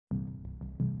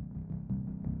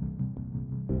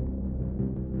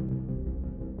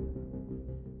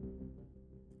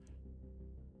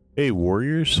Hey,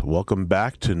 Warriors, welcome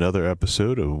back to another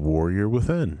episode of Warrior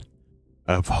Within.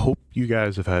 I hope you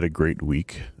guys have had a great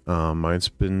week. Mine's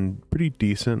been pretty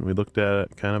decent. We looked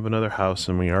at kind of another house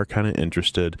and we are kind of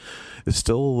interested. It's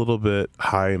still a little bit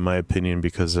high, in my opinion,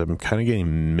 because I'm kind of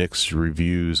getting mixed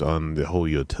reviews on the whole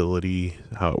utility,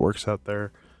 how it works out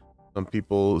there. Some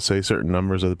people say certain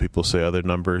numbers, other people say other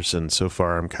numbers, and so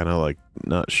far I'm kind of like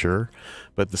not sure.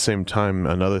 But at the same time,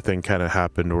 another thing kind of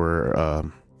happened where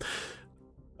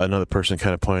another person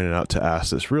kind of pointed out to ask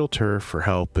this realtor for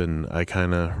help, and I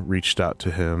kind of reached out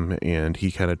to him and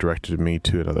he kind of directed me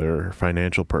to another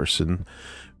financial person,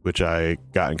 which I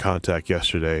got in contact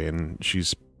yesterday, and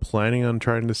she's planning on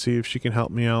trying to see if she can help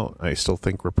me out. I still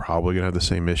think we're probably gonna have the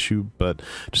same issue, but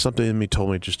just something in me told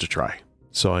me just to try,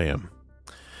 so I am.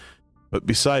 But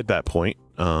beside that point,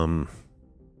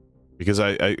 because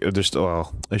there's still,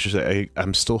 well, I should say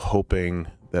I'm still hoping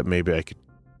that maybe I could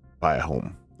buy a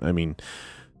home. I mean,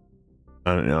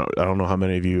 I don't know how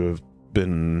many of you have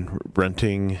been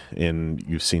renting and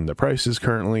you've seen the prices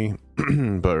currently,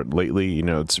 but lately,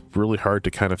 it's really hard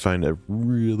to kind of find a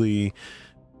really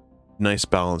nice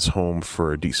balanced home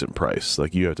for a decent price.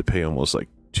 Like, you have to pay almost like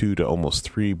 2 to almost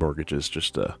 3 mortgages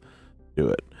just to do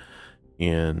it.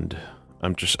 And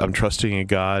I'm trusting in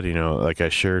God, like I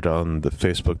shared on the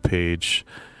Facebook page,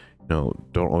 don't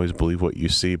always believe what you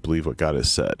see, believe what God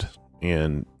has said.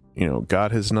 And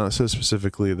God has not said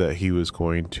specifically that he was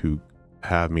going to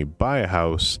have me buy a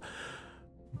house,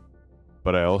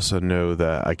 but I also know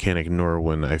that I can't ignore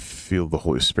when I feel the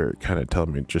Holy Spirit kind of tell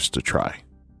me just to try.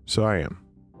 So I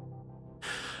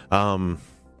am.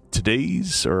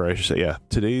 Today's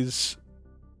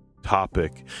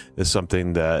topic is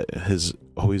something that has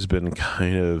always been it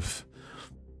kind of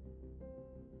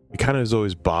has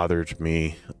always bothered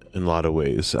me in a lot of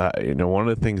ways. One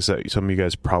of the things that some of you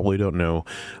guys probably don't know,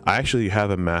 I actually have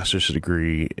a master's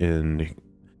degree in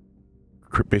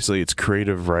basically it's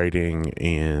creative writing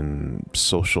and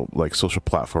social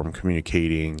platform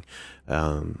communicating.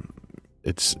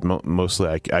 It's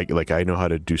mostly I know how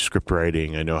to do script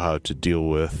writing. I know how to deal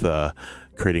with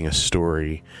creating a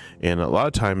story, and a lot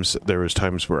of times there was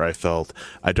times where I felt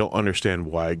I don't understand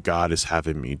why God is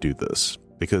having me do this,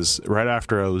 because right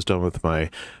after I was done with my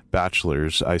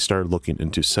bachelor's, I started looking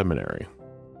into seminary,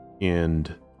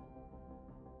 and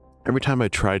every time I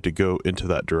tried to go into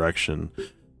that direction,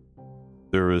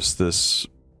 there was this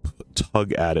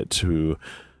tug at it to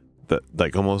that,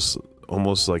 like almost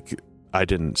like I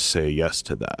didn't say yes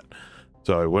to that.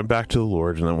 So I went back to the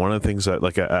Lord, and then one of the things that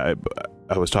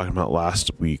I was talking about last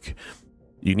week,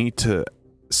 you need to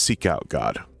seek out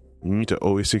God. You need to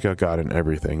always seek out God in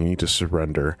everything. You need to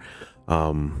surrender.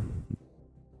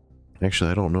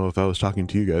 Actually, I don't know if I was talking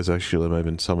to you guys. Actually, it might have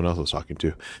been someone else I was talking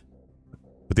to.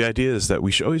 But the idea is that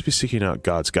we should always be seeking out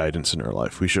God's guidance in our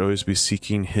life. We should always be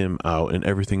seeking him out in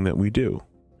everything that we do.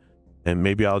 And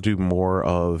maybe I'll do more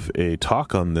of a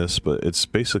talk on this, but it's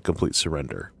basically complete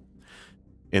surrender.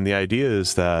 And the idea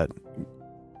is that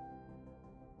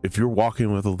if you're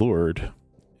walking with the Lord,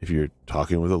 if you're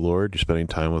talking with the Lord, you're spending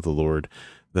time with the Lord,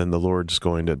 then the Lord's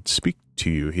going to speak to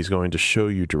you. He's going to show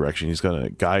you direction. He's going to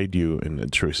guide you in the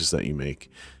choices that you make.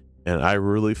 And I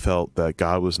really felt that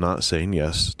God was not saying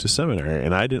yes to seminary,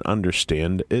 and I didn't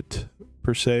understand it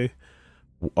per se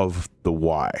of the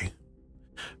why.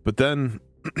 But then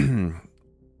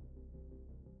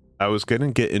I was going to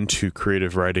get into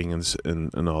creative writing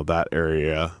and all that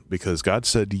area because God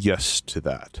said yes to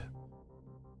that.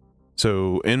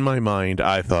 So in my mind,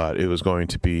 I thought it was going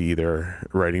to be either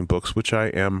writing books, which I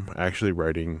am actually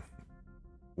writing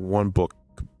one book,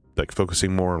 like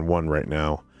focusing more on one right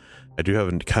now. I do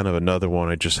have kind of another one.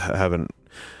 I just haven't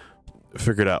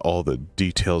figured out all the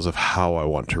details of how I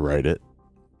want to write it.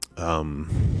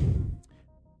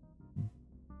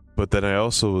 But then I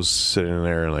also was sitting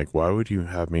there and like, why would you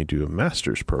have me do a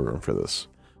master's program for this?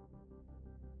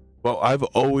 Well, I've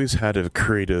always had a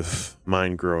creative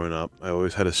mind growing up. I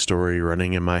always had a story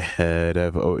running in my head.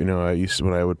 When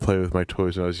I would play with my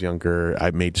toys when I was younger, I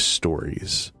made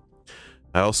stories.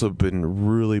 I also been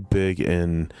really big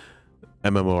in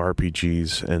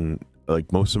MMORPGs, and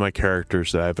like most of my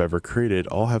characters that I've ever created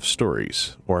all have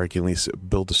stories, or I can at least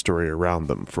build a story around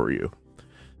them for you.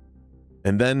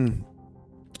 And then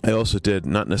I also did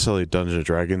not necessarily Dungeons and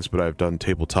Dragons, but I've done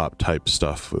tabletop type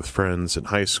stuff with friends in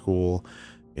high school,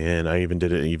 and I even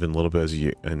did it even a little bit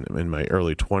in my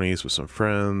early 20s with some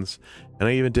friends, and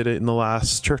I even did it in the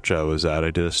last church I was at.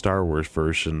 I did a Star Wars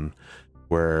version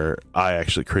where I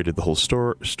actually created the whole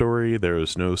story. There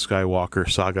was no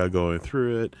Skywalker saga going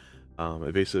through it.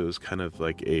 It basically was kind of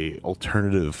like a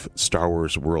alternative Star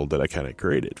Wars world that I kind of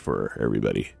created for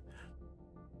everybody.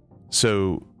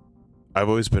 So I've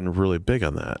always been really big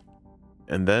on that.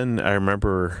 And then I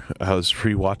remember I was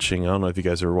rewatching, I don't know if you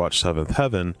guys ever watched Seventh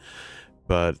Heaven,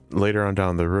 but later on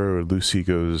down the road, Lucy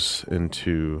goes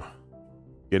into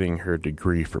getting her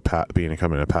degree for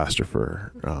becoming a pastor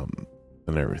for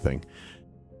and everything.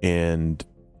 And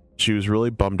she was really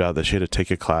bummed out that she had to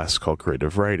take a class called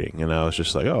creative writing. And I was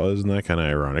just like, oh, isn't that kind of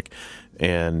ironic?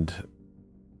 And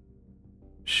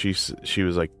she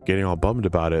was like getting all bummed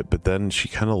about it, but then she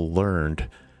kind of learned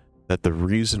that the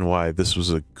reason why this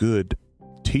was a good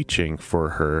teaching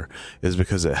for her is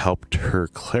because it helped her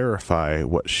clarify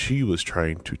what she was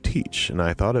trying to teach. And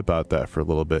I thought about that for a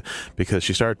little bit, because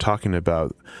she started talking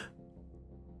about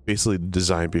basically the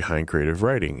design behind creative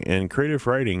writing. And creative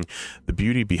writing, the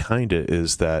beauty behind it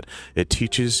is that it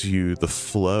teaches you the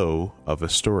flow of a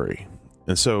story.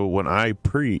 And so when I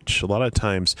preach, a lot of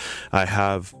times I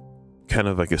have kind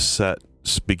of like a set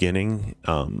beginning,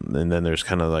 and then there's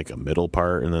kind of like a middle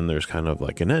part, and then there's kind of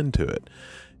like an end to it.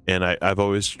 And I've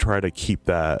always tried to keep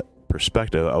that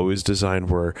perspective. I always design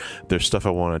where there's stuff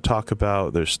I want to talk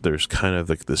about. There's kind of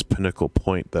like this pinnacle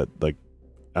point that, like,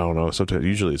 I don't know, sometimes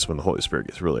usually it's when the Holy Spirit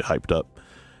gets really hyped up.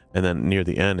 And then near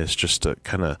the end, it's just to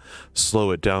kind of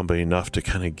slow it down, but enough to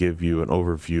kind of give you an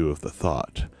overview of the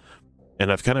thought.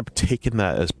 And I've kind of taken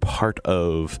that as part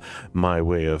of my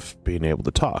way of being able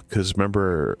to talk. Because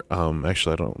remember,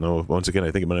 actually, I don't know, once again,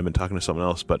 I think I might have been talking to someone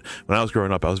else, but when I was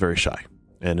growing up, I was very shy.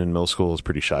 And in middle school, I was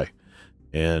pretty shy.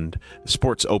 And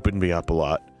sports opened me up a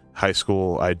lot. High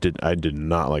school, I did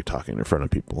not like talking in front of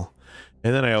people.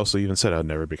 And then I also even said I'd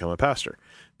never become a pastor.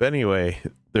 But anyway,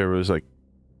 there was like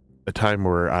a time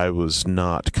where I was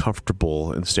not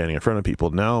comfortable in standing in front of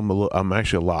people. Now I'm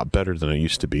actually a lot better than I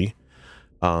used to be.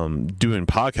 Doing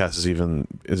podcasts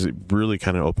is really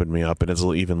kind of opened me up, and it's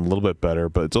even a little bit better.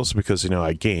 But it's also because,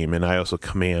 I game, and I also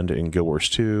command in Guild Wars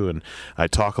 2, and I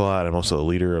talk a lot. I'm also a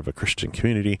leader of a Christian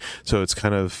community, so it's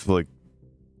kind of like,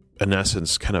 in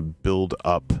essence, kind of build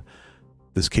up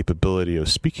this capability of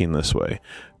speaking this way.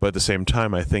 But at the same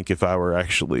time, I think if I were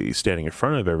actually standing in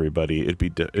front of everybody, it'd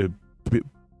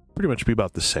pretty much be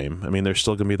about the same. I mean, there's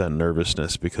still gonna be that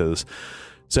nervousness, because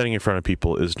standing in front of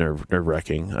people is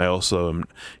nerve-wracking. I also am,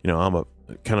 I'm a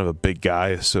kind of a big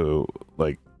guy, so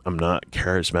like I'm not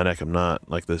charismatic. I'm not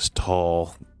like this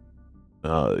tall,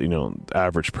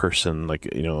 average person. Like,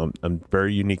 I'm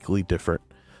very uniquely different.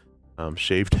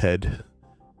 Shaved head.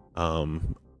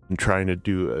 I'm trying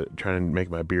to make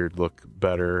my beard look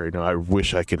better. I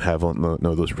wish I could have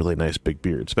those really nice big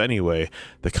beards. But anyway,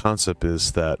 the concept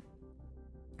is that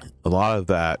a lot of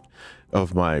that,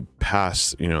 of my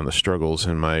past, and the struggles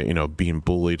and my, being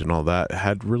bullied and all that,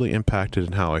 had really impacted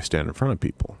in how I stand in front of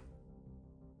people.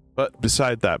 But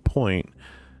beside that point,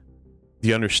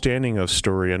 the understanding of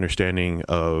story, understanding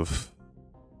of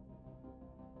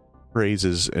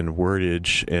phrases and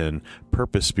wordage and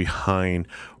purpose behind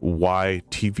why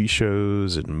TV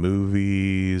shows and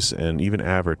movies and even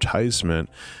advertisement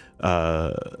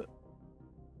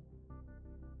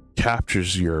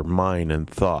captures your mind and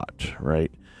thought,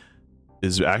 right,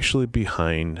 is actually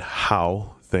behind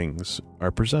how things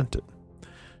are presented.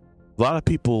 A lot of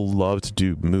people love to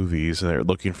do movies, and they're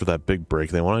looking for that big break.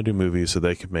 They want to do movies so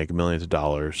they can make millions of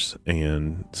dollars,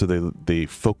 and so they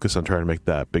focus on trying to make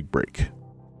that big break.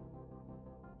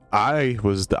 I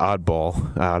was the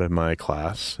oddball out of my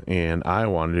class, and I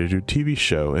wanted to do a TV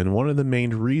show. And one of the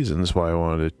main reasons why I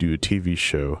wanted to do a TV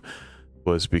show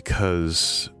was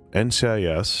because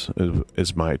NCIS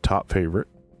is my top favorite.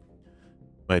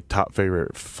 My top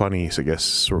favorite funny, I guess,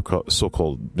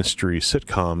 so-called mystery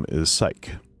sitcom is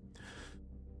Psych.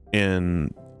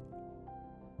 And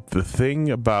the thing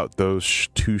about those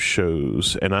two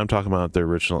shows, and I'm talking about the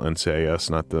original NCIS,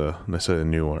 not necessarily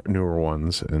the newer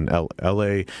ones, and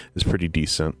LA is pretty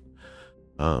decent.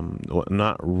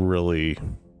 Not really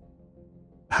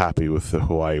happy with the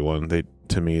Hawaii one. They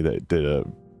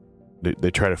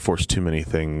try to force too many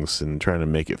things and trying to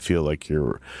make it feel like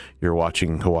you're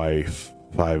watching Hawaii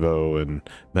Five-0 and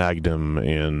Magnum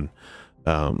and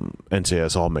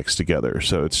NCIS all mixed together.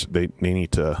 So they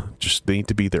need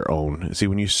to be their own. See,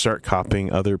 when you start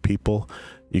copying other people,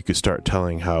 you could start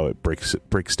telling how it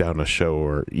breaks down a show,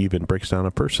 or even breaks down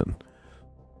a person.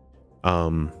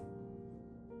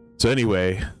 So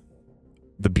anyway,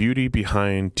 the beauty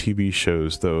behind TV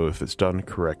shows, though, if it's done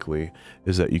correctly,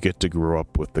 is that you get to grow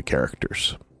up with the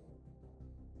characters.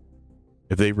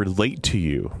 If they relate to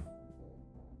you,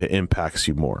 it impacts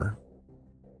you more.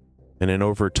 And then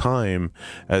over time,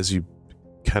 as you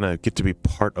kind of get to be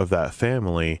part of that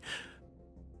family,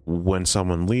 when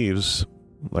someone leaves,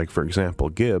 like for example,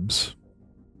 Gibbs,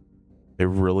 it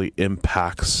really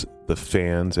impacts the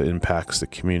fans, it impacts the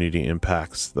community,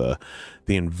 impacts the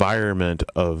environment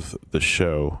of the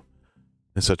show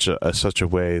in such a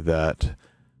way that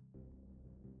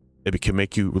it can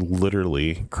make you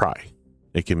literally cry.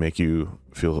 It can make you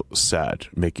feel sad,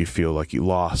 make you feel like you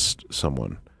lost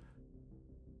someone.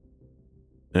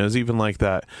 And it was even like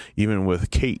that, even with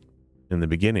Kate in the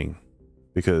beginning,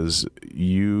 because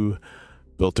you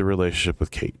built a relationship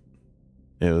with Kate.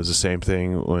 It was the same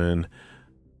thing when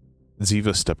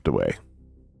Ziva stepped away,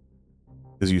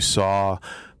 because you saw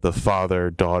the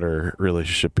father-daughter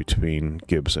relationship between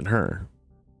Gibbs and her.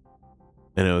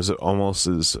 And it was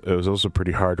also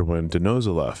pretty hard when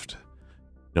Denoza left,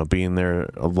 being there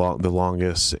the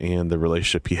longest, and the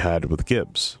relationship he had with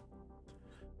Gibbs.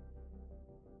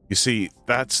 You see,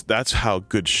 that's how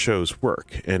good shows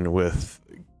work. And with,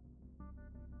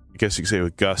 I guess you could say,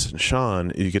 with Gus and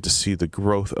Sean, you get to see the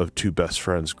growth of two best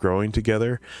friends growing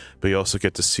together, but you also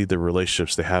get to see the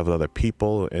relationships they have with other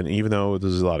people. And even though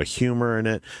there's a lot of humor in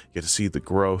it, you get to see the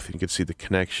growth, and you get to see the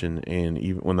connection. And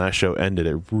even when that show ended,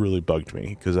 it really bugged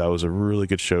me, because that was a really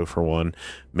good show for one,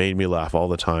 made me laugh all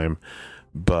the time,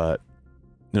 but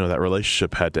that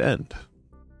relationship had to end.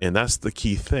 And that's the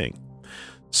key thing.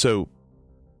 So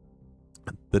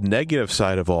the negative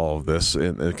side of all of this,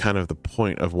 and kind of the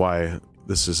point of why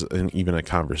this is even a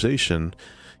conversation,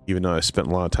 even though I spent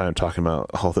a lot of time talking about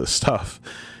all this stuff,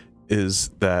 is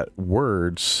that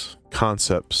words,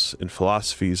 concepts, and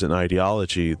philosophies and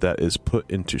ideology that is put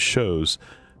into shows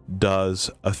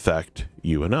does affect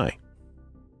you and I.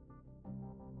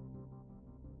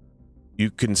 You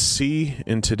can see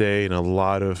in today, in a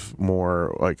lot of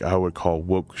more, like I would call,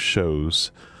 woke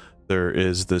shows, there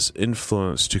is this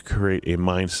influence to create a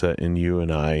mindset in you and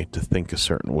I to think a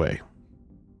certain way.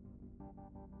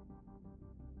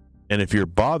 And if you're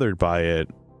bothered by it,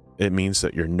 it means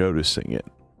that you're noticing it.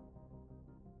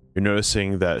 You're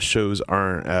noticing that shows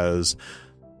aren't as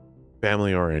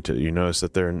family oriented. You notice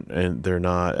that they're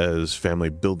not as family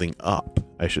building up,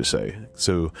 I should say.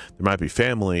 So there might be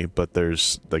family, but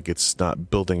there's it's not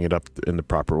building it up in the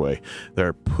proper way.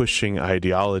 They're pushing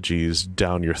ideologies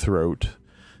down your throat.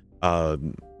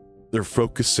 They're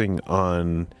focusing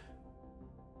on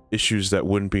issues that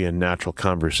wouldn't be a natural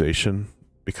conversation,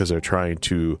 because they're trying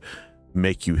to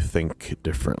make you think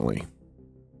differently.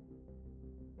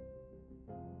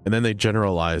 And then they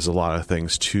generalize a lot of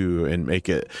things too, and make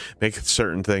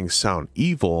certain things sound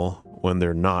evil when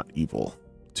they're not evil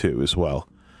too, as well.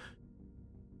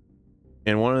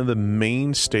 And one of the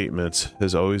main statements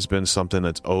has always been something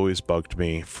that's always bugged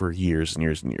me for years and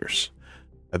years and years.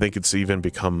 I think it's even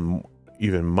become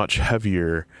even much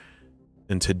heavier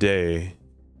in today,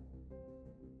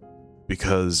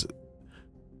 because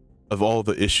of all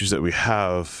the issues that we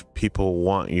have. People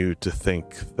want you to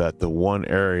think that the one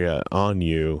area on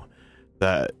you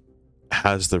that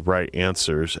has the right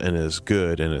answers and is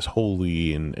good and is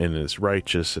holy and is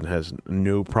righteous and has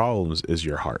no problems is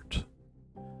your heart.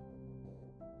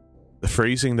 The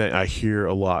phrasing that I hear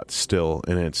a lot still,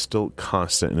 and it's still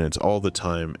constant, and it's all the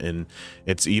time, and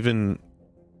it's even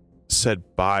said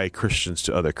by Christians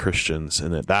to other Christians,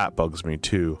 and that bugs me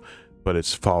too, but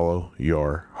it's follow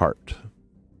your heart.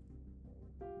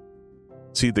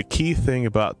 See, the key thing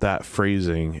about that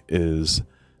phrasing is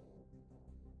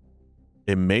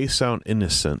it may sound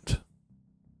innocent,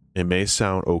 it may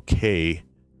sound okay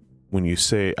when you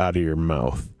say it out of your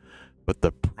mouth, but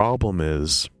the problem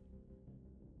is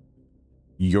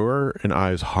your and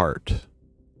I's heart,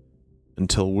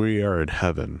 until we are in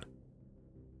heaven,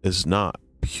 is not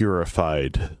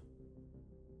purified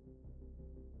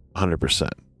 100%.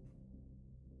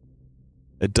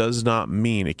 It does not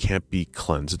mean it can't be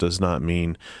cleansed. It does not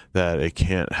mean that it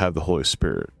can't have the Holy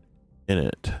Spirit in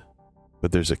it.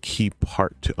 But there's a key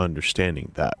part to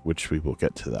understanding that, which we will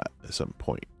get to that at some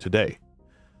point today.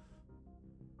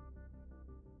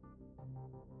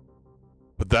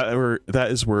 But that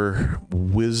is where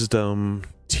wisdom,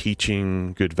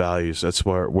 teaching good values, that's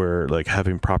where like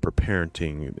having proper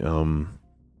parenting,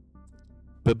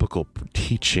 biblical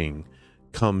teaching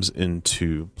comes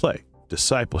into play.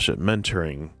 Discipleship,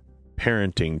 mentoring,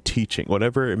 parenting, teaching,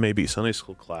 whatever it may be, Sunday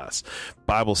school class,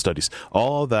 Bible studies,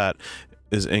 all that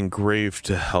is engraved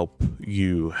to help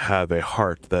you have a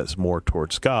heart that's more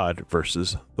towards God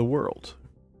versus the world.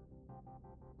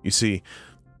 You see,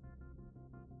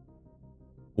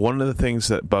 one of the things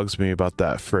that bugs me about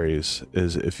that phrase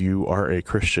is, if you are a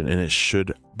Christian, and it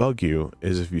should bug you,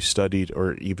 is if you studied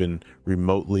or even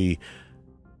remotely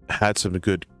had some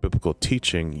good biblical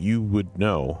teaching, you would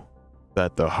know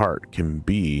that the heart can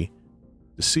be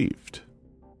deceived.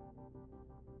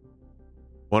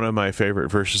 One of my favorite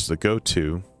verses to go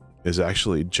to is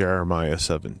actually Jeremiah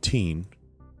 17,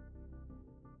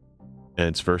 and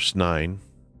it's verse 9,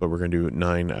 but we're going to do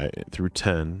 9 through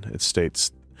 10. It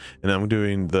states, and I'm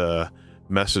doing the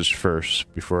Message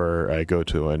first before I go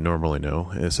to what I normally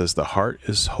know. It says, the heart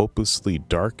is hopelessly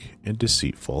dark and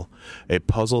deceitful, a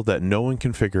puzzle that no one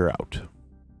can figure out.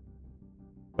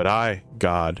 But I,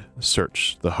 God,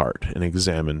 search the heart and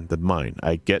examine the mind.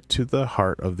 I get to the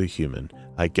heart of the human.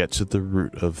 I get to the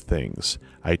root of things.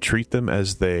 I treat them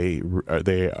as they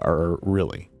are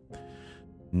really,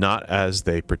 not as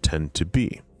they pretend to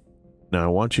be. Now, I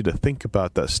want you to think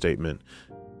about that statement,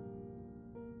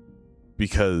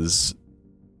 because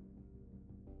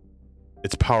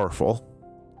it's powerful,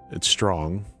 it's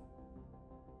strong,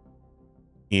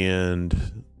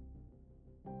 and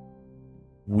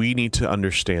we need to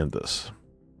understand this.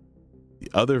 The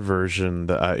other version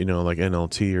that like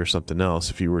NLT or something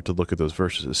else, if you were to look at those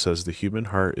verses, it says the human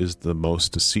heart is the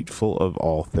most deceitful of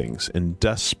all things and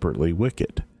desperately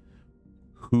wicked.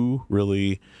 Who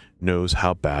really knows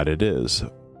how bad it is?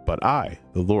 But I,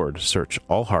 the Lord, search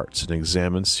all hearts and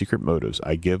examine secret motives.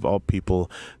 I give all people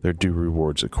their due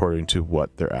rewards according to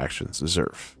what their actions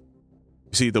deserve.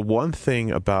 You see, the one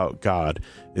thing about God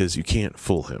is you can't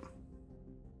fool him.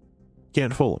 You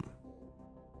can't fool him.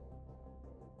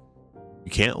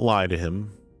 You can't lie to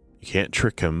him. You can't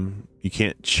trick him. You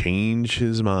can't change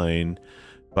his mind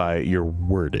by your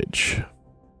wordage.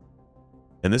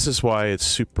 And this is why it's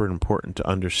super important to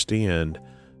understand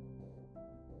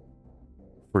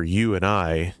for you and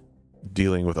I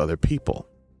dealing with other people.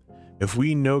 If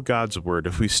we know God's word,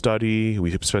 if we study,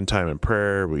 we spend time in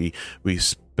prayer, we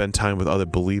spend time with other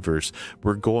believers,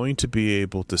 we're going to be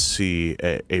able to see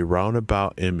a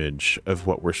roundabout image of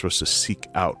what we're supposed to seek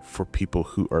out for people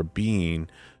who are being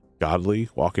godly,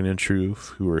 walking in truth,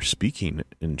 who are speaking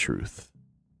in truth,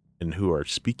 and who are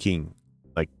speaking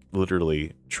like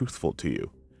literally truthful to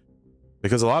you.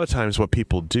 Because a lot of times what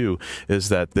people do is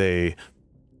that they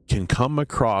can come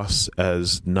across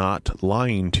as not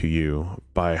lying to you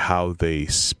by how they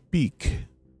speak.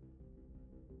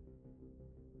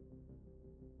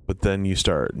 But then you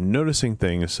start noticing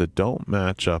things that don't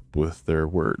match up with their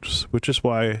words, which is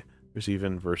why there's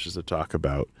even verses that talk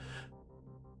about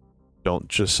don't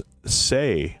just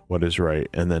say what is right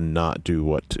and then not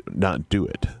do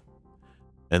it.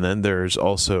 And then there's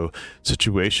also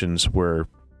situations where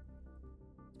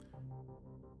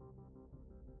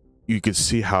you could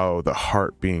see how the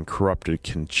heart being corrupted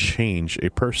can change a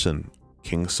person.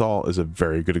 King Saul is a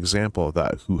very good example of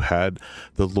that, who had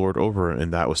the Lord over him,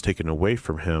 and that was taken away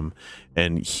from him,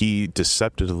 and he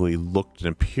deceptively looked and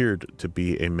appeared to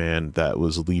be a man that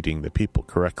was leading the people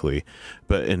correctly,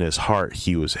 but in his heart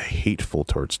he was hateful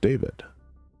towards David.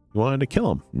 He wanted to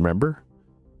kill him, remember?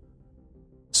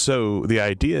 So the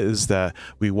idea is that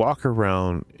we walk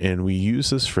around and we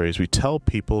use this phrase. We tell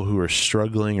people who are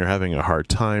struggling or having a hard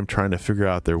time trying to figure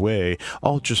out their way,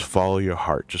 "Oh, just follow your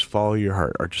heart, just follow your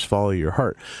heart, or just follow your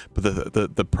heart." But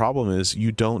the problem is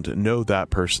you don't know that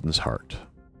person's heart,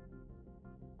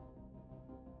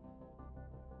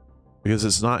 because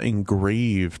it's not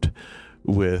engraved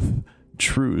with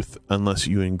truth unless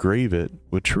you engrave it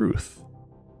with truth.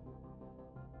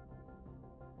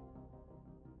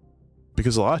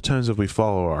 Because a lot of times if we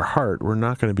follow our heart, we're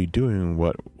not going to be doing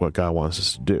what God wants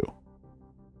us to do.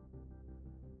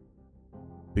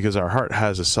 Because our heart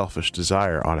has a selfish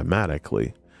desire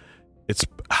automatically. It's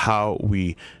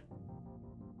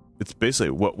basically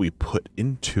what we put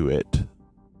into it.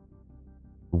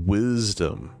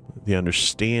 Wisdom, the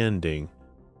understanding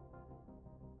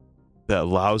that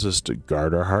allows us to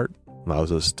guard our heart,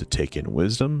 allows us to take in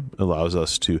wisdom, allows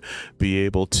us to be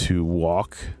able to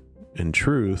walk in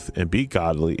truth and be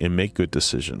godly and make good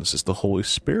decisions. It's the Holy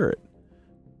Spirit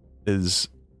is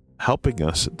helping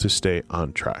us to stay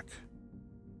on track.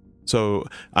 So,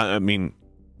 I mean,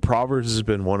 Proverbs has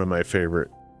been one of my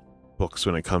favorite books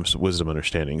when it comes to wisdom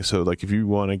understanding. So, like, if you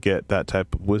want to get that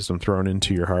type of wisdom thrown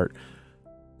into your heart,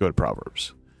 go to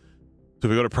Proverbs. So, if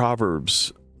we go to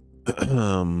Proverbs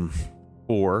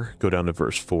 4, go down to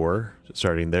verse 4,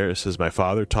 starting there, it says, "My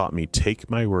father taught me, take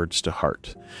my words to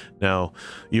heart." Now,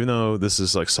 even though this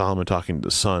is like Solomon talking to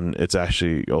the son, it's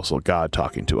actually also God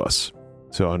talking to us.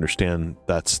 So understand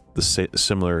that's the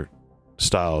similar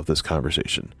style of this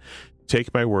conversation.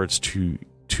 "Take my words to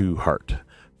heart.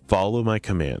 Follow my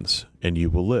commands, and you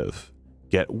will live.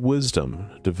 Get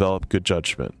wisdom, develop good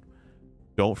judgment.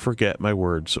 Don't forget my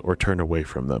words or turn away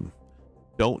from them.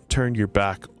 Don't turn your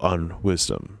back on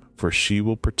wisdom, for she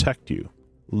will protect you.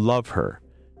 Love her,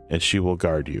 and she will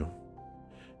guard you.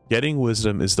 Getting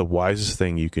wisdom is the wisest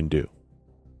thing you can do.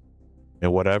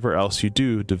 And whatever else you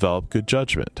do, develop good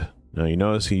judgment. Now you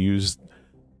notice he used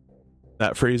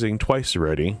that phrasing twice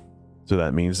already, so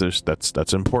that means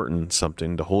that's important,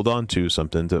 something to hold on to,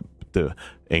 something to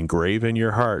engrave in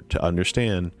your heart, to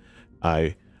understand.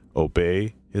 I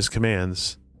obey his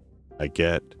commands, I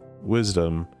get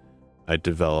wisdom, I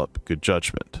develop good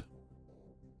judgment.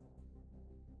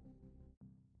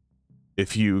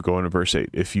 If you go into verse 8,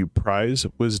 if you prize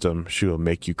wisdom, she will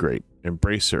make you great.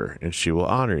 Embrace her, and she will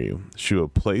honor you. She will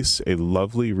place a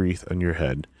lovely wreath on your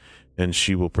head, and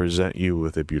she will present you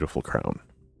with a beautiful crown.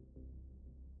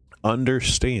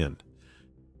 Understand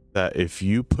that if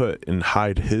you put and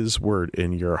hide his word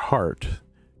in your heart,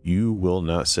 you will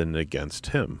not sin against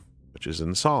him, which is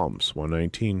in Psalms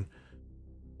 119,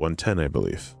 110, I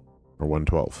believe, or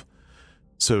 112.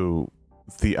 So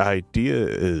the idea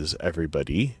is,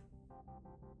 everybody,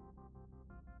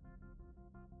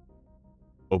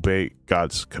 obey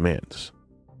God's commands,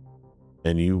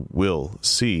 and you will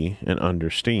see and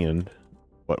understand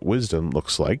what wisdom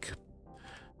looks like.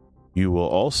 You will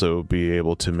also be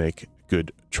able to make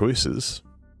good choices.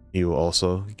 You will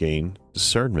also gain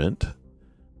discernment.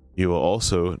 You will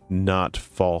also not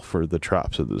fall for the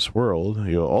traps of this world.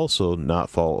 You will also not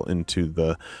fall into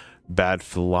the bad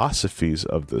philosophies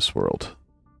of this world.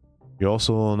 You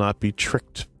also will not be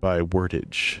tricked by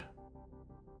wordage.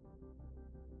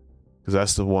 Because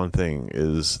that's the one thing,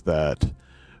 is that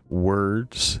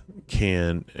words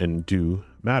can and do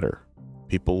matter.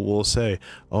 People will say,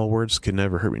 oh, words can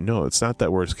never hurt me. No, it's not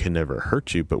that words can never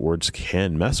hurt you, but words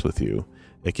can mess with you.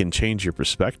 It can change your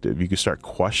perspective. You can start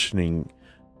questioning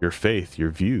your faith,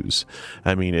 your views.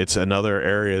 I mean, it's another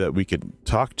area that we could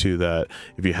talk to, that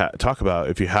if you talk about,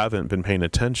 if you haven't been paying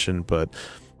attention, but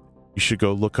you should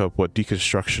go look up what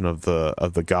deconstruction of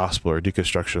the gospel or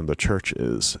deconstruction of the church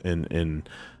is, and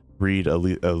read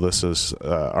Alyssa's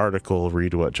article,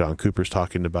 read what John Cooper's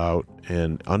talking about,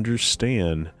 and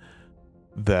understand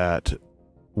that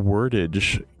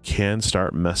wordage can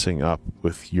start messing up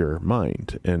with your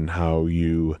mind and how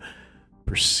you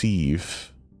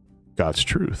perceive God's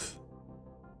truth.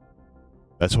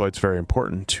 That's why it's very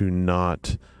important to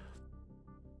not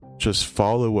just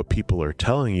follow what people are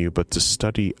telling you, but to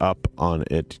study up on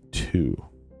it too,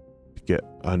 to get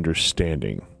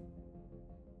understanding,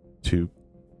 to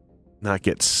not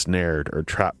get snared or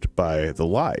trapped by the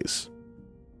lies.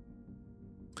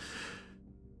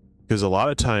 Because a lot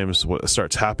of times what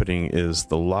starts happening is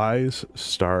the lies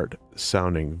start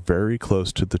sounding very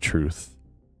close to the truth,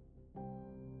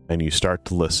 and you start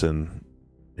to listen,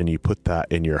 and you put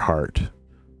that in your heart,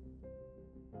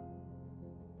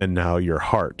 and now your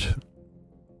heart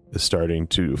is starting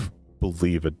to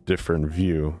believe a different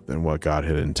view than what God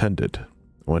had intended.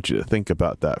 I want you to think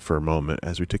about that for a moment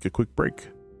as we take a quick break.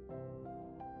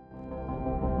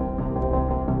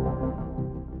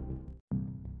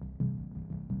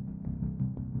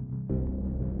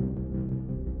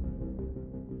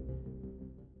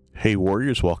 Hey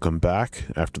Warriors, welcome back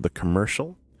after the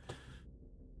commercial.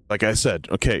 Like I said,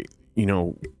 okay, you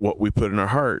know, what we put in our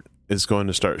heart is going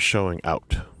to start showing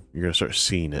out. You're going to start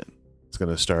seeing it. It's going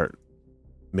to start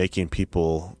making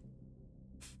people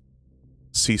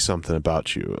see something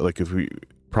about you. Like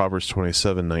Proverbs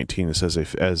 27:19, it says,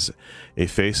 as a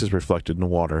face is reflected in the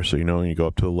water, so you know when you go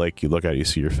up to a lake, you look at it, you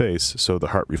see your face, so the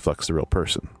heart reflects the real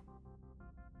person.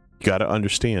 You got to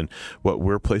understand what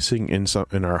we're placing in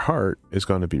our heart is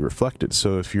going to be reflected.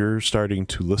 So if you're starting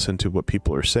to listen to what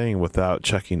people are saying without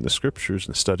checking the scriptures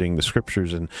and studying the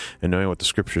scriptures and knowing what the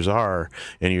scriptures are,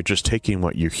 and you're just taking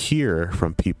what you hear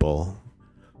from people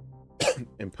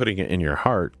and putting it in your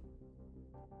heart,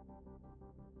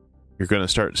 you're going to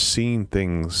start seeing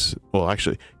things. Well,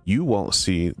 actually, you won't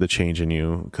see the change in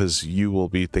you because you will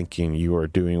be thinking you are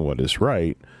doing what is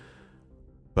right.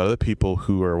 But other people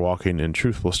who are walking in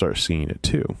truth will start seeing it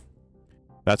too.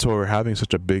 That's why we're having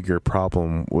such a bigger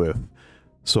problem with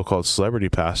so-called celebrity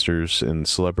pastors and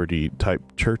celebrity type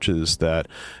churches that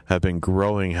have been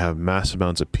growing, have massive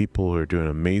amounts of people who are doing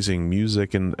amazing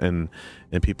music in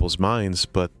people's minds,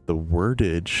 but the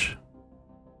wordage,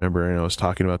 remember I was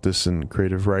talking about this in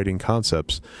creative writing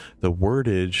concepts, the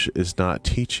wordage is not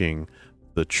teaching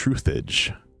the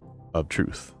truthage of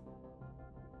truth.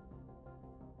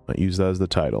 I use that as the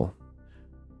title.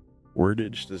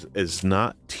 Wordage is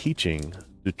not teaching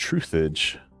the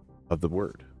truthage of the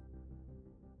word.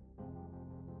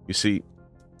 You see,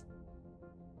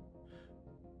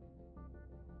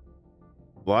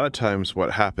 a lot of times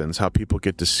what happens, how people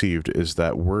get deceived, is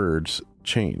that words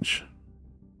change.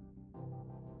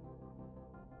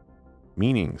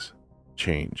 Meanings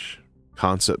change.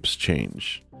 Concepts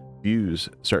change. Views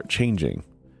start changing.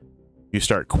 You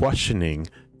start questioning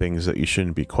things that you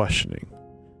shouldn't be questioning.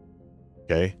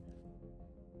 Okay?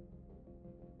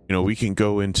 We can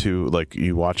go into like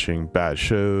you watching bad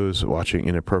shows, watching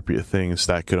inappropriate things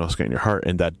that can also get in your heart,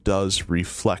 and that does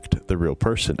reflect the real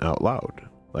person out loud.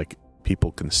 Like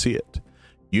people can see it.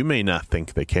 You may not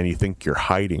think they can. You think you're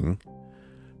hiding,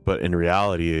 but in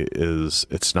reality,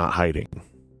 it's not hiding.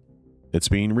 It's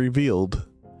being revealed,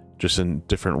 just in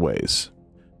different ways.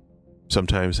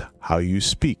 Sometimes how you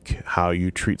speak, how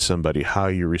you treat somebody, how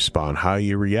you respond, how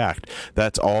you react,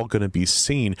 that's all going to be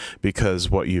seen because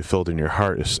what you filled in your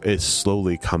heart is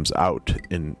slowly comes out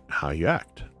in how you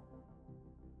act.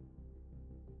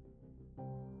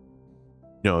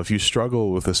 If you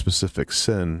struggle with a specific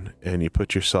sin and you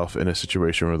put yourself in a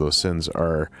situation where those sins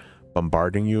are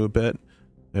bombarding you a bit,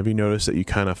 have you noticed that you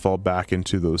kind of fall back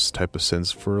into those type of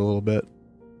sins for a little bit?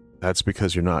 That's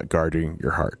because you're not guarding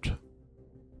your heart.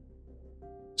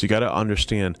 So you got to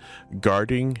understand,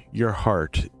 guarding your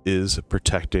heart is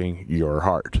protecting your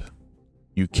heart.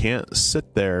 You can't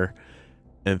sit there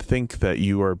and think that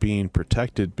you are being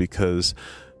protected because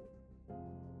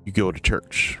you go to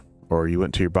church or you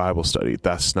went to your Bible study.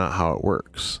 That's not how it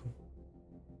works.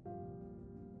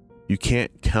 You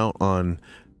can't count on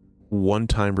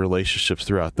one-time relationships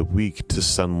throughout the week to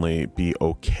suddenly be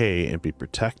okay and be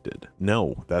protected.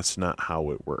 No, that's not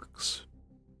how it works.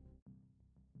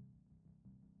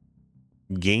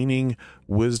 Gaining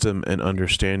wisdom and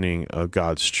understanding of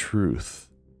God's truth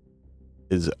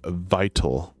is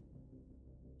vital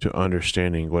to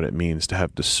understanding what it means to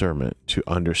have discernment, to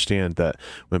understand that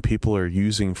when people are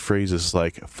using phrases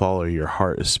like follow your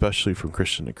heart, especially from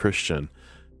Christian to Christian,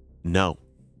 no.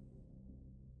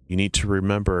 You need to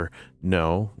remember,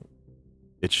 no,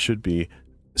 it should be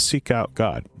seek out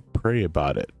God, pray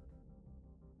about it,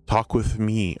 talk with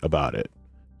me about it.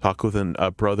 Talk with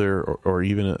a brother or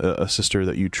even a sister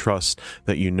that you trust,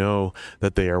 that you know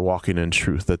that they are walking in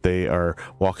truth, that they are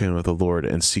walking with the Lord,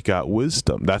 and seek out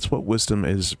wisdom. That's what wisdom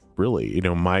is really.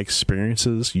 My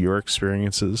experiences, your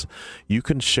experiences, you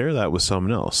can share that with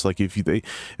someone else. Like if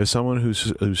someone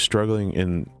who's struggling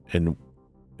in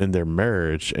their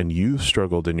marriage, and you've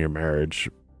struggled in your marriage,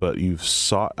 but you've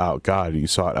sought out God, you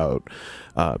sought out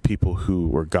people who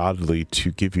were godly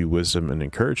to give you wisdom and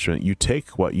encouragement. You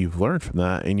take what you've learned from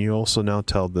that, and you also now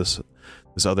tell this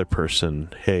other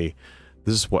person, hey,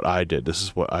 this is what I did, this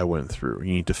is what I went through.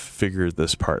 You need to figure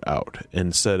this part out,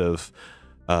 instead of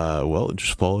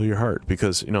just follow your heart.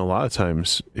 Because a lot of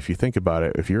times, if you think about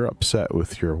it, if you're upset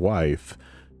with your wife,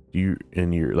 you're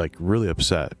like really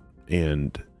upset,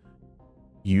 and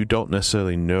you don't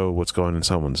necessarily know what's going on in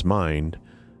someone's mind,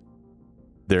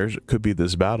 there could be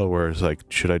this battle where it's like,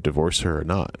 should I divorce her or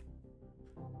not?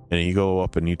 And you go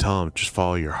up and you tell them, just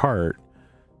follow your heart.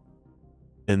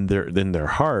 And in their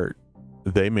heart,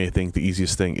 they may think the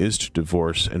easiest thing is to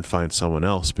divorce and find someone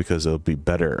else because it'll be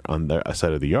better on their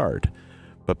side of the yard.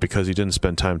 But because you didn't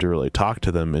spend time to really talk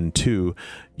to them, and two,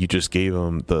 you just gave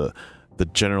them the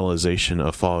generalization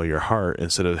of follow your heart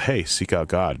instead of, hey, seek out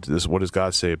God. What does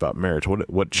God say about marriage?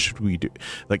 What should we do?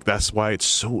 Like, that's why it's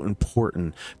so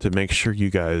important to make sure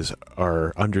you guys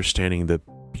are understanding the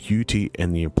beauty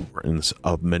and the importance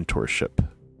of mentorship.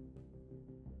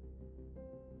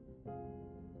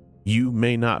 You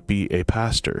may not be a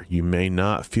pastor. You may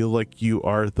not feel like you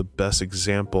are the best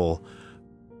example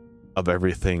of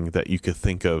everything that you could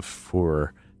think of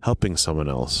for helping someone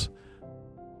else.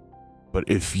 But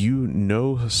if you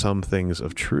know some things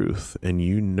of truth, and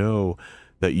you know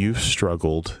that you've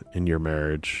struggled in your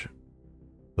marriage,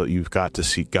 but you've got to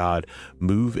see God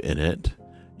move in it,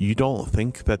 you don't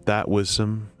think that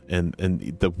wisdom and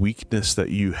the weakness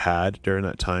that you had during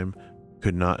that time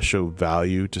could not show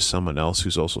value to someone else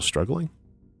who's also struggling?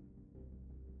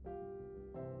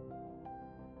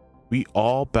 We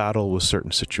all battle with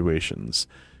certain situations.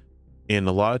 And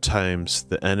a lot of times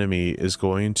the enemy is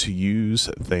going to use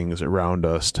things around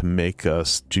us to make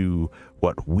us do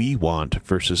what we want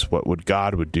versus what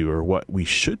God would do, or what we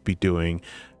should be doing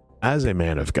as a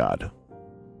man of God.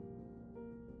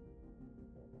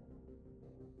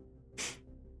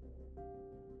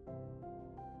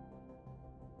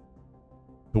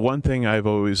 The one thing I've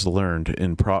always learned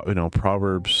in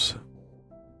Proverbs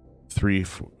 3,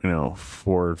 4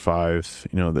 and 5,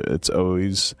 it's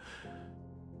always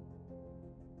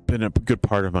been a good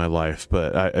part of my life,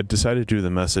 but I decided to do the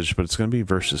message, but it's going to be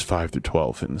verses 5 through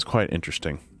 12, and it's quite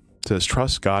interesting. It says,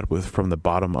 trust God from the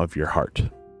bottom of your heart.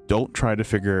 Don't try to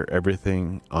figure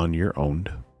everything on your own.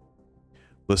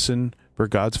 Listen for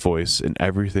God's voice in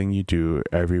everything you do,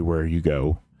 everywhere you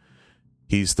go.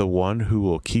 He's the one who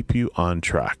will keep you on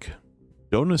track.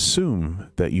 Don't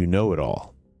assume that you know it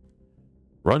all.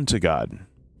 Run to God.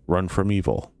 Run from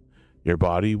evil. Your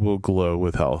body will glow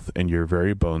with health, and your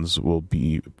very bones will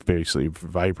be basically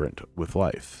vibrant with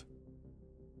life.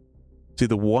 See,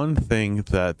 the one thing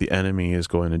that the enemy is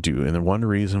going to do, and the one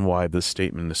reason why this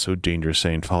statement is so dangerous,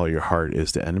 saying follow your heart,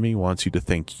 is the enemy wants you to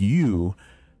think you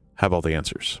have all the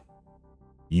answers.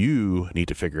 You need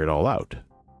to figure it all out.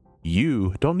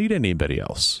 You don't need anybody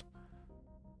else.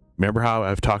 Remember how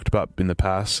I've talked about in the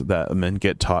past that men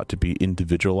get taught to be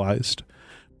individualized?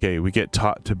 Okay, we get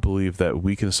taught to believe that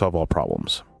we can solve all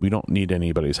problems. We don't need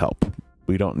anybody's help.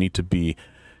 We don't need to be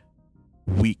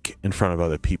weak in front of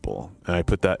other people. And I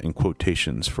put that in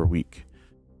quotations for weak.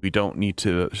 We don't need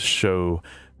to show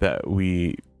that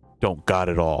we don't got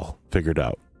it all figured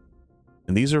out.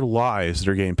 And these are lies that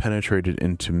are getting penetrated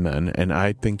into men. And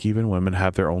I think even women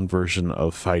have their own version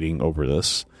of fighting over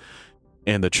this.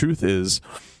 And the truth is,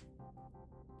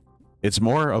 it's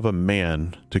more of a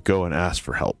man to go and ask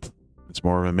for help. It's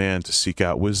more of a man to seek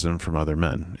out wisdom from other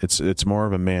men. It's more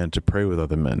of a man to pray with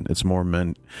other men. It's more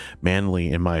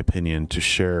manly, in my opinion, to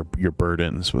share your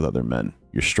burdens with other men.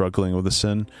 You're struggling with a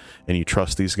sin and you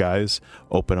trust these guys,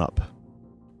 open up.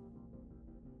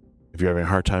 If you're having a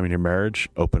hard time in your marriage,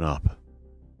 open up.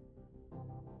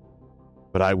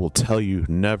 But I will tell you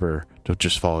never to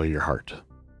just follow your heart.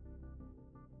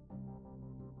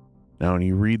 Now, when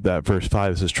you read that verse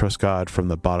 5, it says, trust God from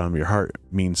the bottom of your heart,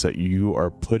 means that you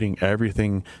are putting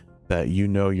everything that you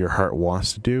know your heart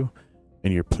wants to do,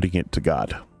 and you're putting it to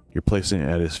God. You're placing it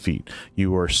at his feet.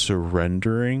 You are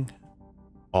surrendering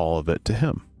all of it to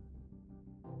him.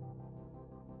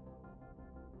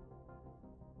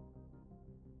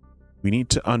 We need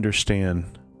to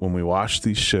understand when we watch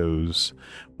these shows,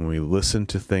 when we listen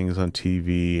to things on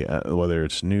TV, whether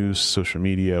it's news, social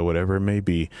media, whatever it may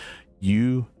be,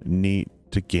 you need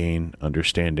to gain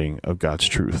understanding of God's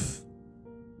truth.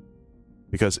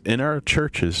 Because in our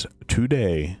churches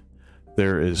today,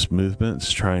 there is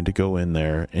movements trying to go in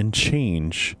there and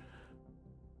change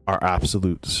our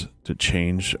absolutes, to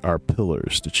change our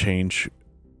pillars, to change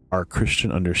our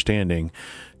Christian understanding,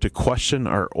 to question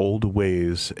our old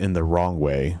ways in the wrong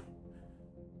way,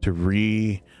 to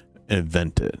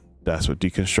reinvent it. That's what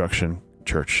deconstruction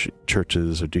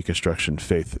churches or deconstruction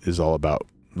faith is all about.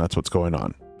 That's what's going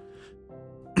on.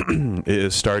 It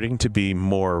is starting to be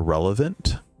more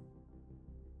relevant,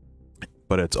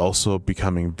 but it's also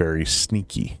becoming very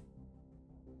sneaky.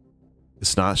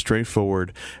 It's not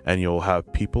straightforward, and you'll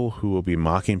have people who will be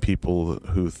mocking people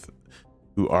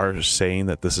who are saying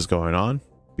that this is going on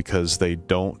because they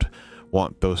don't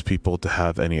want those people to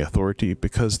have any authority,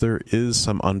 because there is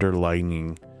some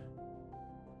underlying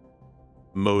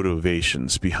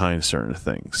motivations behind certain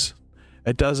things.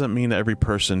 It doesn't mean that every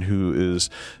person who is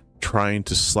trying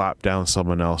to slap down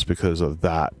someone else because of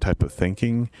that type of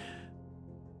thinking,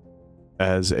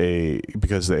 because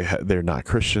they're not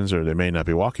Christians or they may not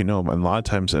be walking. No, a lot of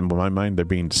times in my mind they're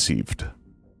being deceived.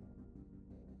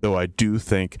 Though I do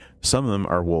think some of them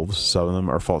are wolves, some of them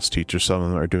are false teachers, some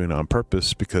of them are doing it on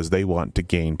purpose because they want to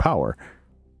gain power,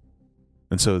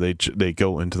 and so they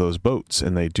go into those boats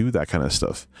and they do that kind of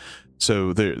stuff.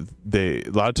 So they a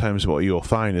lot of times what you'll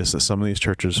find is that some of these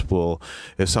churches will,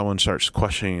 if someone starts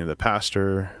questioning the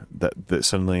pastor, that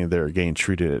suddenly they're getting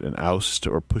treated and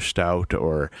ousted or pushed out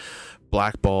or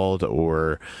blackballed,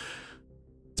 or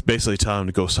it's basically telling them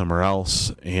to go somewhere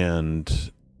else,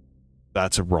 and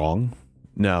that's wrong.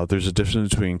 Now, there's a difference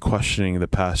between questioning the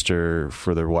pastor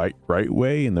for the right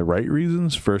way and the right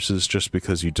reasons versus just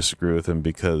because you disagree with him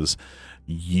because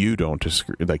you don't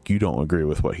disagree, like you don't agree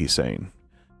with what he's saying.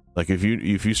 Like if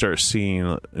you start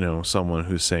seeing, someone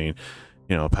who's saying,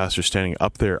 a pastor standing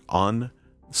up there on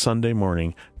Sunday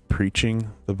morning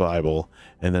preaching the Bible,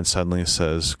 and then suddenly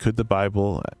says, could the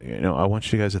Bible, I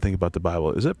want you guys to think about the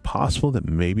Bible. Is it possible that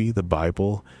maybe the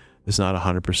Bible is not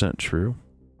 100% true?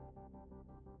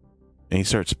 And he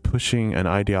starts pushing an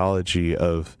ideology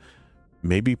of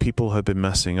maybe people have been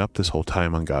messing up this whole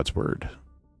time on God's word.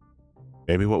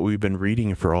 Maybe what we've been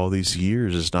reading for all these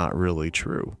years is not really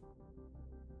true.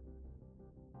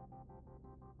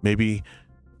 Maybe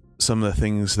some of the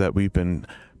things that we've been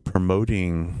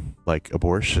promoting, like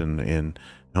abortion and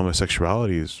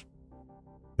homosexuality, has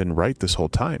been right this whole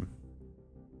time.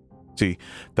 See,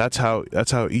 that's how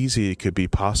easy it could be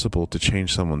possible to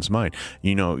change someone's mind.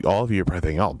 All of you are probably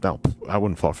thinking, oh, no, I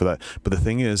wouldn't fall for that. But the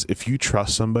thing is, if you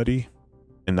trust somebody,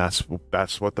 and that's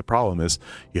what the problem is,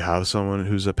 you have someone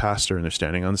who's a pastor and they're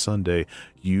standing on Sunday,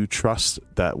 you trust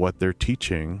that what they're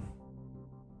teaching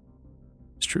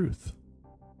is truth.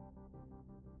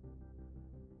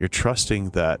 You're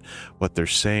trusting that what they're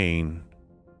saying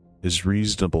is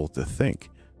reasonable to think.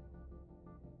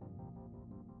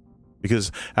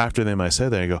 Because after they might say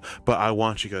that, I go, but I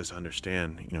want you guys to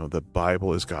understand, the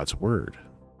Bible is God's word.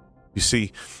 You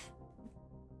see,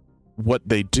 what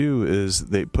they do is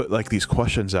they put like these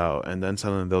questions out, and then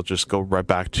suddenly they'll just go right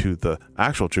back to the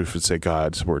actual truth and say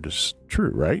God's word is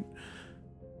true, right?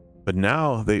 But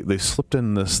now they slipped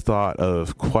in this thought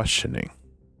of questioning.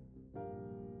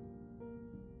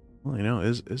 Well,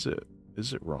 is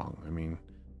it wrong? I mean,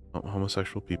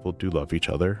 homosexual people do love each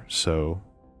other, so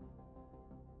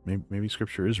maybe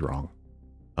scripture is wrong.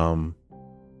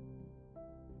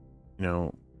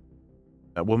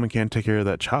 That woman can't take care of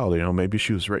that child. Maybe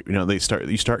she was right.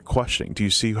 You start questioning. Do you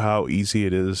see how easy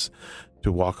it is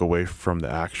to walk away from the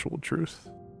actual truth?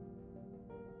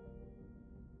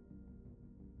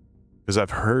 Because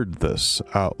I've heard this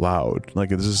out loud.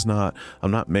 Like,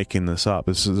 I'm not making this up.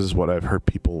 This is what I've heard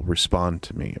people respond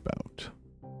to me about.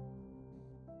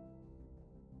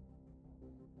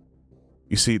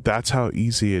 You see, that's how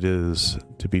easy it is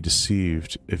to be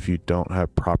deceived if you don't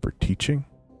have proper teaching.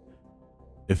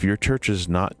 If your church is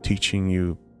not teaching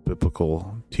you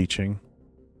biblical teaching,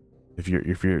 if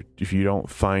you don't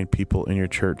find people in your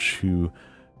church who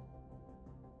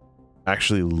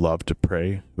actually love to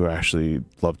pray, who actually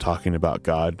love talking about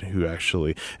God,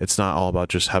 it's not all about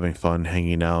just having fun,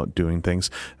 hanging out, doing things.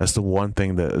 That's the one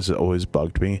thing that has always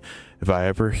bugged me. If I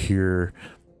ever hear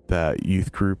that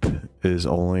youth group is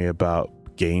only about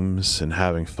games and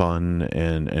having fun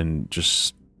and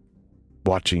just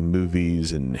watching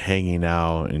movies and hanging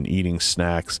out and eating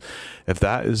snacks, if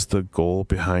that is the goal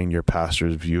behind your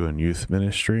pastor's view in youth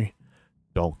ministry,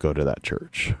 don't go to that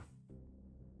church.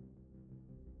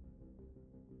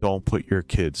 Don't put your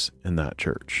kids in that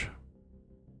church.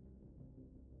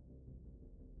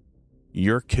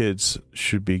 Your kids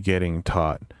should be getting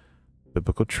taught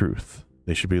biblical truth.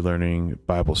 They should be learning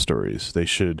Bible stories. They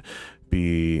should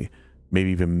be maybe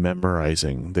even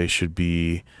memorizing. They should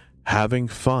be having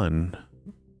fun,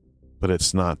 but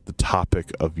it's not the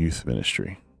topic of youth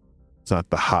ministry. It's not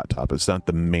the hot topic. It's not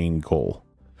the main goal.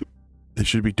 They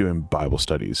should be doing Bible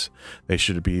studies. They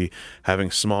should be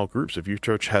having small groups. If your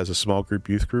church has a small group,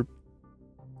 youth group,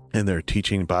 and they're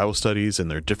teaching Bible studies and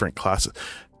they're different classes,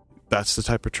 that's the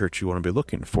type of church you want to be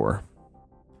looking for.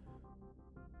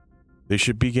 They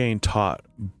should be getting taught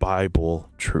Bible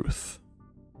truth.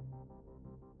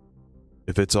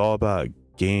 If it's all about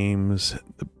games,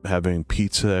 having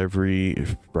pizza every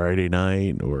Friday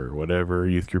night or whatever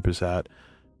youth group is at,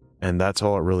 and that's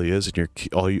all it really is, and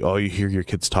all you hear your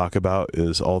kids talk about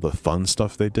is all the fun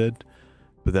stuff they did,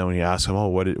 but then when you ask them,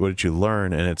 what did you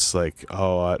learn, and it's like,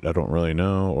 I don't really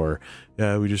know, or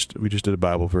yeah, we just did a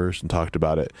Bible verse and talked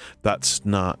about it. That's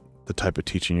not the type of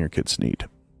teaching your kids need.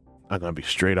 I'm gonna be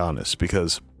straight honest,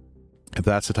 because if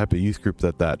that's the type of youth group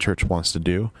that church wants to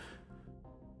do,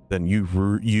 then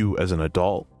you as an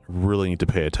adult really need to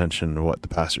pay attention to what the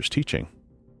pastor's teaching.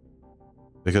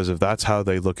 Because if that's how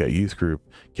they look at youth group,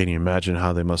 can you imagine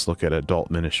how they must look at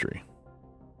adult ministry?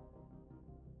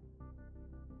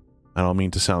 I don't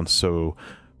mean to sound so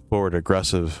forward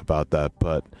aggressive about that,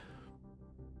 but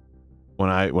when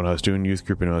I was doing youth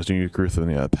group and I was doing youth group in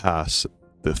the past,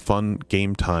 the fun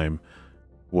game time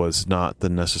was not the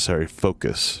necessary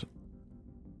focus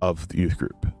of the youth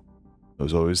group. It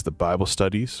was always the Bible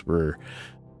studies, were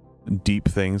deep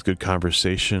things, good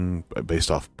conversation based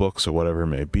off books or whatever it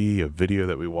may be, a video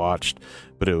that we watched,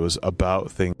 but it was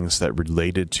about things that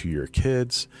related to your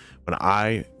kids. When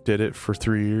I did it for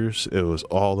 3 years, it was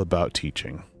all about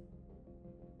teaching.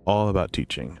 All about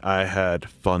teaching. I had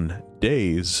fun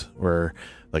days where,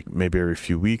 like, maybe every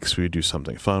few weeks we would do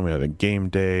something fun. We have a game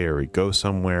day, or we go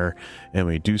somewhere and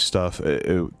we do stuff.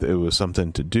 It was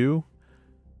something to do,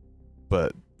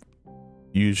 but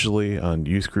usually on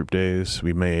youth group days,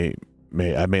 I may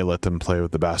let them play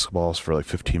with the basketballs for like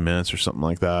 15 minutes or something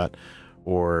like that.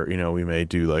 Or, we may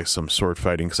do like some sword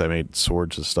fighting because I made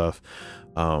swords and stuff.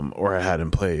 Or I had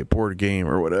them play a board game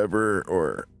or whatever,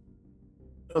 or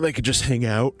they could just hang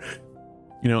out.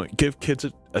 Give kids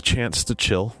a chance to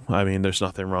chill. I mean, there's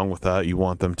nothing wrong with that. You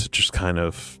want them to just kind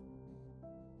of,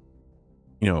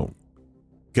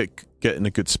 get in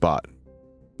a good spot.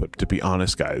 But to be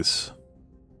honest, guys,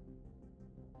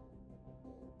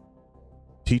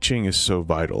 teaching is so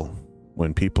vital.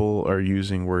 When people are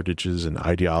using wordages and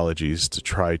ideologies to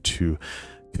try to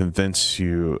convince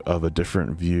you of a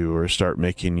different view, or start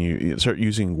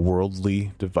using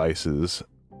worldly devices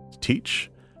to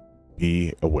teach,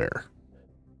 be aware.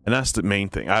 And that's the main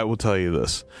thing. I will tell you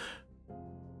this.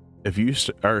 If you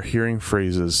are hearing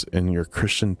phrases in your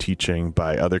Christian teaching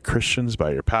by other Christians,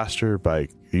 by your pastor, by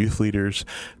youth leaders,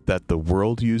 that the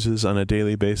world uses on a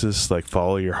daily basis, like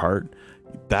follow your heart,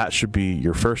 that should be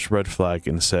your first red flag,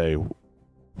 and say,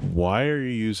 why are you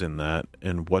using that,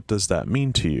 and what does that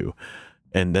mean to you?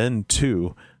 And then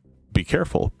two, be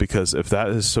careful, because if that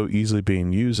is so easily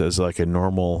being used as like a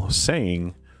normal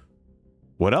saying,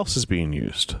 what else is being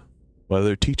used? What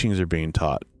other teachings are being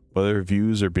taught? What other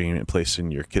views are being placed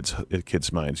in your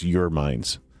kids' minds, your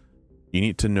minds? You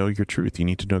need to know your truth. You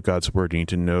need to know God's word. You need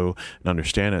to know and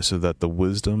understand it so that the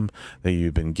wisdom that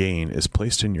you've been gained is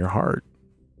placed in your heart.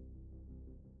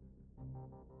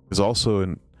 Because also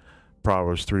in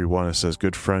Proverbs 3:1, it says,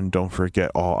 good friend, don't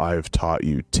forget all I have taught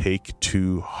you. Take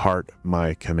to heart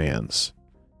my commands.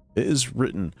 It is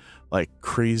written like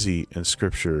crazy in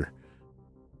scripture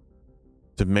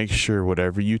to make sure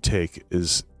whatever you take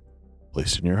is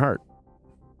placed in your heart.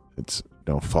 It's,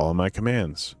 don't follow my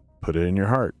commands. Put it in your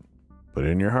heart. Put it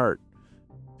in your heart.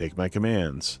 Take my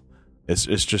commands. It's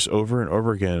just over and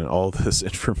over again, all this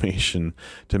information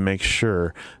to make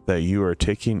sure that you are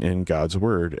taking in God's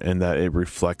word and that it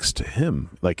reflects to him.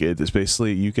 Like, it is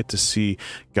basically, you get to see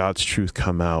God's truth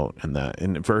come out. And that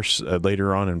in verse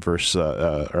later on in verse,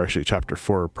 or actually chapter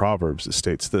 4 of Proverbs, it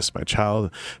states this: my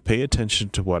child, pay attention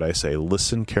to what I say.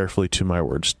 Listen carefully to my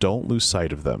words. Don't lose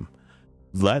sight of them.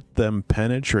 Let them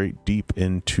penetrate deep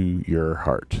into your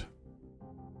heart,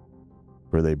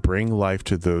 for they bring life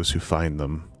to those who find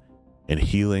them and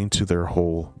healing to their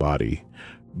whole body.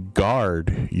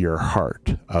 Guard your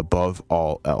heart above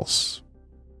all else,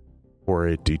 for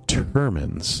it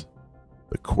determines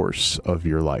the course of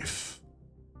your life.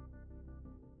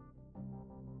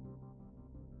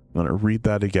 I'm going to read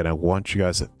that again. I want you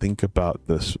guys to think about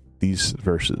these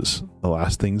verses, the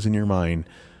last things in your mind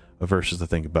of verses to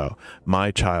think about.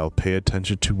 My child, pay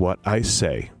attention to what I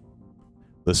say.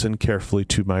 Listen carefully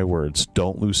to my words.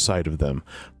 Don't lose sight of them.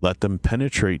 Let them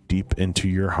penetrate deep into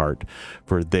your heart,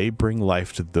 for they bring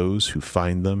life to those who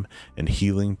find them and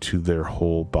healing to their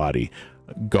whole body.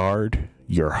 Guard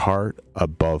your heart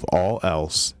above all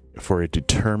else, for it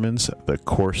determines the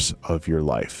course of your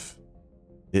life.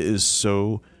 It is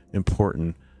so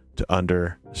important to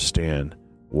understand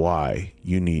why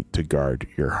you need to guard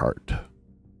your heart.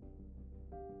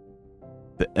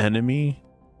 The enemy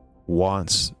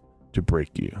wants to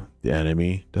break you. The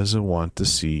enemy doesn't want to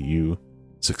see you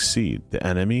succeed. The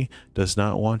enemy does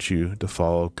not want you to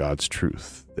follow God's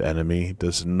truth. The enemy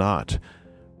does not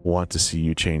want to see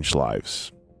you change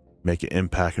lives, make an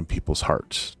impact in people's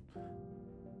hearts.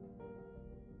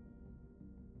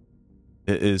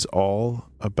 It is all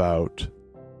about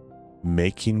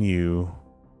making you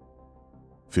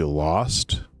feel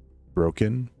lost,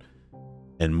 broken,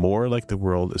 and more like the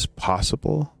world as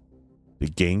possible, to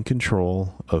gain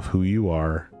control of who you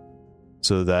are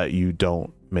so that you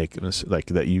don't make like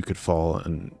that you could fall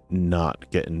and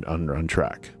not get on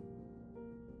track.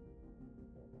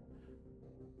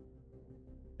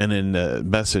 And in the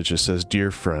message it says, dear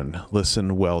friend,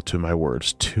 listen well to my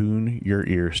words. Tune your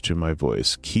ears to my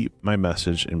voice. Keep my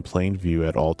message in plain view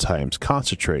at all times.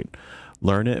 Concentrate.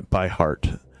 Learn it by heart.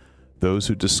 Those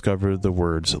who discover the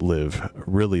words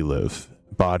really live,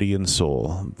 body and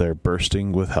soul. They're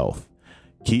bursting with health.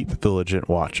 Keep vigilant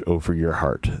watch over your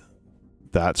heart.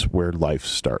 That's where life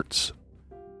starts.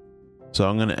 So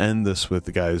I'm going to end this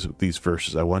with, guys, these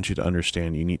verses. I want you to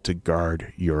understand you need to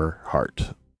guard your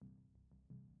heart.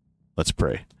 Let's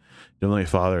pray. Heavenly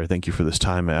Father, I thank you for this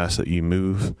time. I ask that you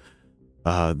move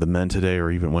the men today,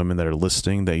 or even women that are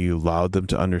listening, that you allowed them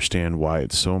to understand why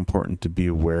it's so important to be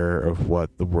aware of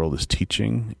what the world is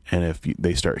teaching. And if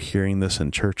they start hearing this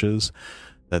in churches,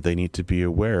 that they need to be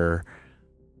aware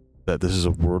that this is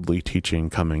a worldly teaching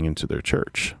coming into their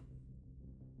church.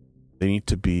 They need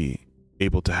to be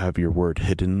able to have your word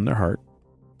hidden in their heart,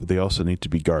 but they also need to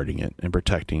be guarding it and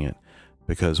protecting it,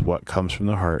 because what comes from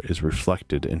the heart is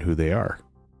reflected in who they are.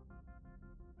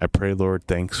 I pray, Lord,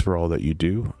 thanks for all that you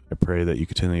do. I pray that you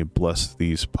continue to bless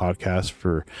these podcasts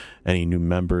for any new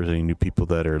members, any new people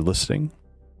that are listening,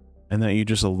 and that you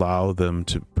just allow them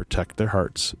to protect their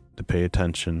hearts, to pay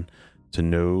attention, to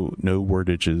know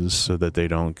wordages so that they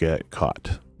don't get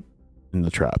caught in the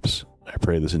traps. I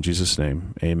pray this in Jesus'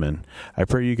 name. Amen. I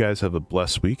pray you guys have a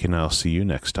blessed week, and I'll see you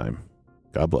next time.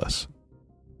 God bless.